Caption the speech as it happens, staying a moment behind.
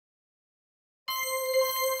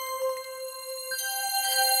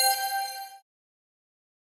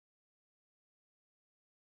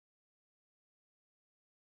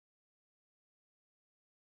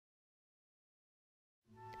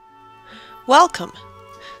Welcome!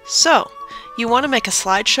 So, you want to make a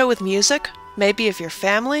slideshow with music, maybe of your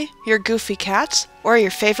family, your goofy cats, or your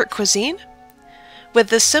favorite cuisine? With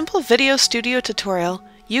this simple video studio tutorial,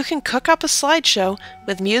 you can cook up a slideshow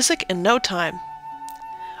with music in no time.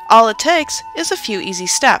 All it takes is a few easy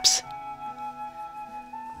steps.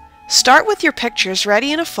 Start with your pictures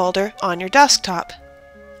ready in a folder on your desktop.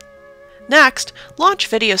 Next, launch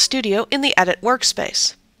VideoStudio in the Edit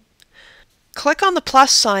workspace. Click on the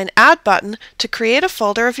plus sign Add button to create a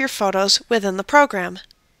folder of your photos within the program,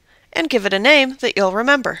 and give it a name that you'll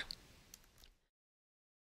remember.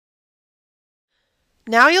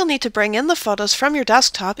 Now you'll need to bring in the photos from your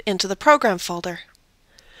desktop into the program folder.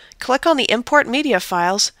 Click on the Import Media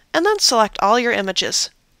Files and then select all your images.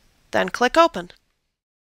 Then click Open.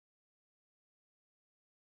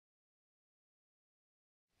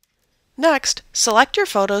 Next, select your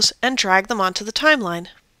photos and drag them onto the timeline.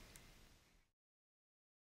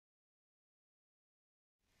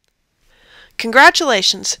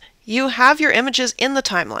 Congratulations! You have your images in the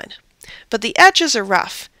timeline, but the edges are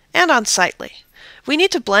rough and unsightly. We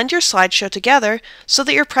need to blend your slideshow together so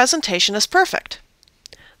that your presentation is perfect.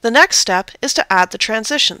 The next step is to add the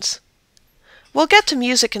transitions. We'll get to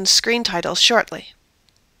music and screen titles shortly.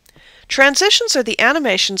 Transitions are the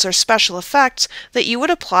animations or special effects that you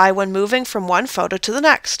would apply when moving from one photo to the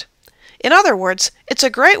next. In other words, it's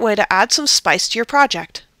a great way to add some spice to your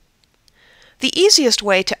project. The easiest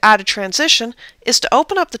way to add a transition is to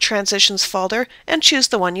open up the Transitions folder and choose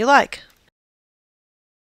the one you like.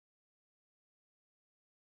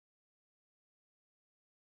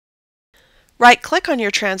 Right-click on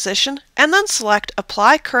your transition and then select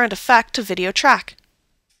Apply Current Effect to Video Track.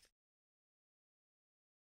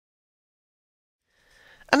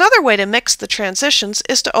 Another way to mix the transitions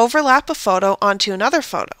is to overlap a photo onto another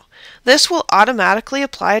photo. This will automatically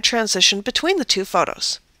apply a transition between the two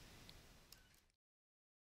photos.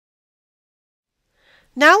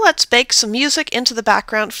 Now let's bake some music into the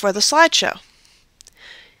background for the slideshow.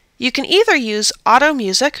 You can either use Auto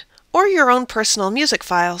Music or your own personal music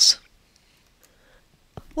files.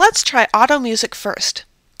 Let's try Auto Music first.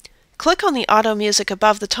 Click on the Auto Music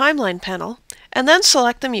above the timeline panel and then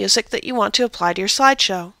select the music that you want to apply to your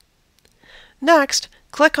slideshow. Next,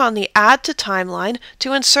 click on the Add to Timeline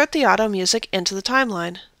to insert the Auto Music into the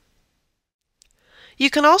timeline. You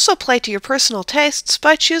can also play to your personal tastes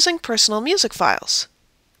by choosing Personal Music Files.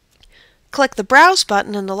 Click the Browse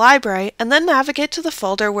button in the library and then navigate to the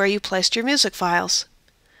folder where you placed your music files.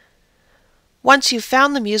 Once you've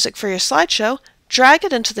found the music for your slideshow, drag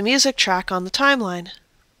it into the music track on the timeline.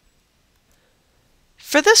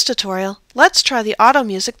 For this tutorial, let's try the auto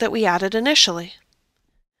music that we added initially.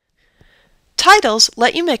 Titles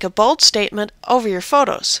let you make a bold statement over your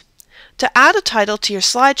photos. To add a title to your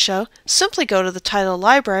slideshow, simply go to the Title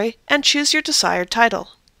library and choose your desired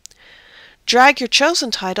title. Drag your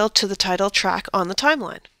chosen title to the title track on the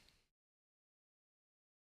timeline.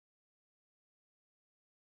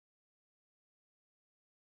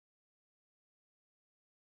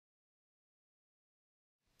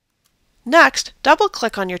 Next,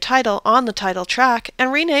 double-click on your title on the title track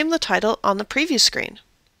and rename the title on the preview screen.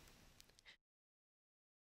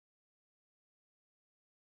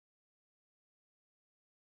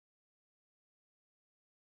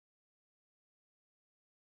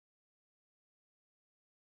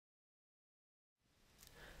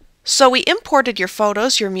 So we imported your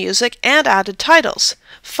photos, your music, and added titles.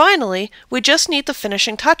 Finally, we just need the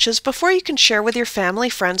finishing touches before you can share with your family,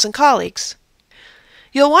 friends, and colleagues.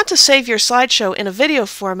 You'll want to save your slideshow in a video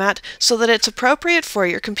format so that it's appropriate for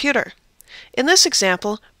your computer. In this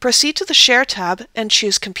example, proceed to the Share tab and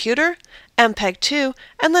choose Computer, MPEG-2,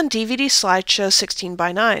 and then DVD Slideshow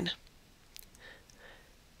 16:9.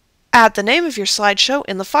 Add the name of your slideshow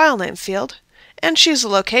in the File Name field, and choose a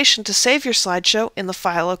location to save your slideshow in the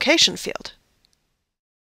File Location field.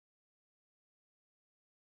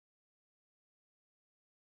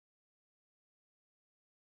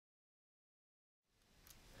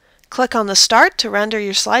 Click on the Start to render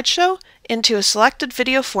your slideshow into a selected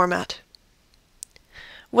video format.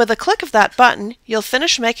 With a click of that button, you'll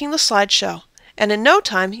finish making the slideshow, and in no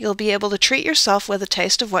time you'll be able to treat yourself with a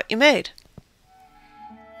taste of what you made.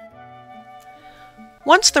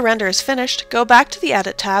 Once the render is finished, go back to the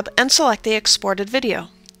Edit tab and select the exported video.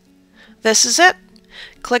 This is it!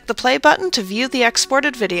 Click the play button to view the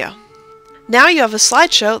exported video. Now you have a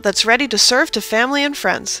slideshow that's ready to serve to family and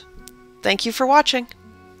friends. Thank you for watching.